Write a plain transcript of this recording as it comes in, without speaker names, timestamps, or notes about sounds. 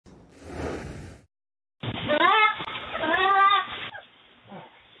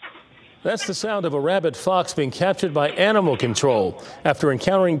That's the sound of a rabid fox being captured by animal control after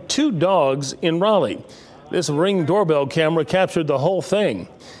encountering 2 dogs in Raleigh. This Ring doorbell camera captured the whole thing.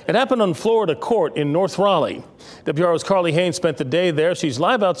 It happened on Florida Court in North Raleigh. WRO's Carly Haynes spent the day there. She's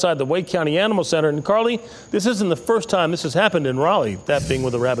live outside the Wake County Animal Center. And Carly, this isn't the first time this has happened in Raleigh, that being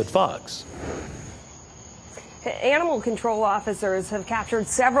with a rabid fox. Animal control officers have captured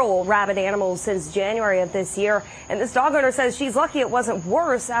several rabid animals since January of this year, and this dog owner says she's lucky it wasn't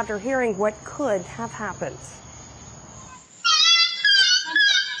worse after hearing what could have happened.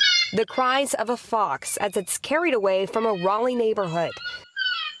 The cries of a fox as it's carried away from a Raleigh neighborhood.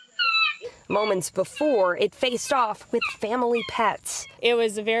 Moments before, it faced off with family pets. It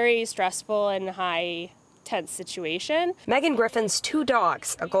was a very stressful and high tense situation. Megan Griffin's 2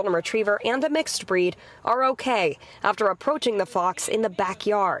 dogs, a golden retriever and a mixed breed, are okay after approaching the fox in the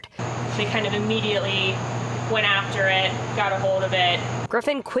backyard. They kind of immediately went after it, got a hold of it.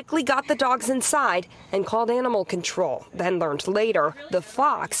 Griffin quickly got the dogs inside and called animal control, then learned later the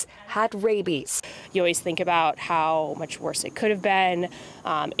fox had rabies. You always think about how much worse it could have been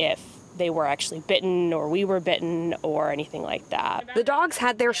if they were actually bitten or we were bitten or anything like that. The dogs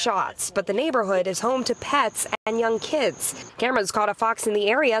had their shots, but the neighborhood is home to pets and young kids. Cameras caught a fox in the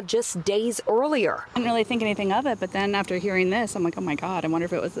area just days earlier. I didn't really think anything of it, but then after hearing this, I'm like, oh my God, I wonder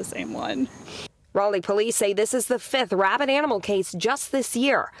if it was the same one. Raleigh police say this is the 5th rabid animal case just this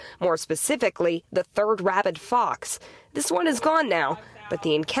year. More specifically, the 3rd rabid fox. This one is gone now, but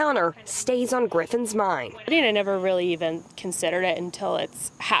the encounter stays on Griffin's mind. I never really even considered it until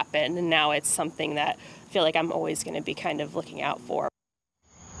it's happened, and now it's something that I feel like I'm always going to be kind of looking out for.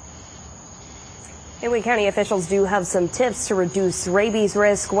 Wake County officials do have some tips to reduce rabies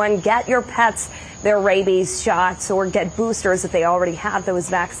risk. 1, get your pets their rabies shots or get boosters if they already have those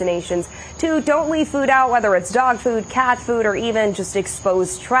vaccinations. 2, don't leave food out, whether it's dog food, cat food, or even just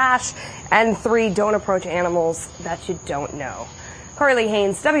exposed trash. And 3, don't approach animals that you don't know. Carly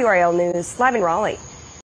Haynes, WRAL News, live in Raleigh.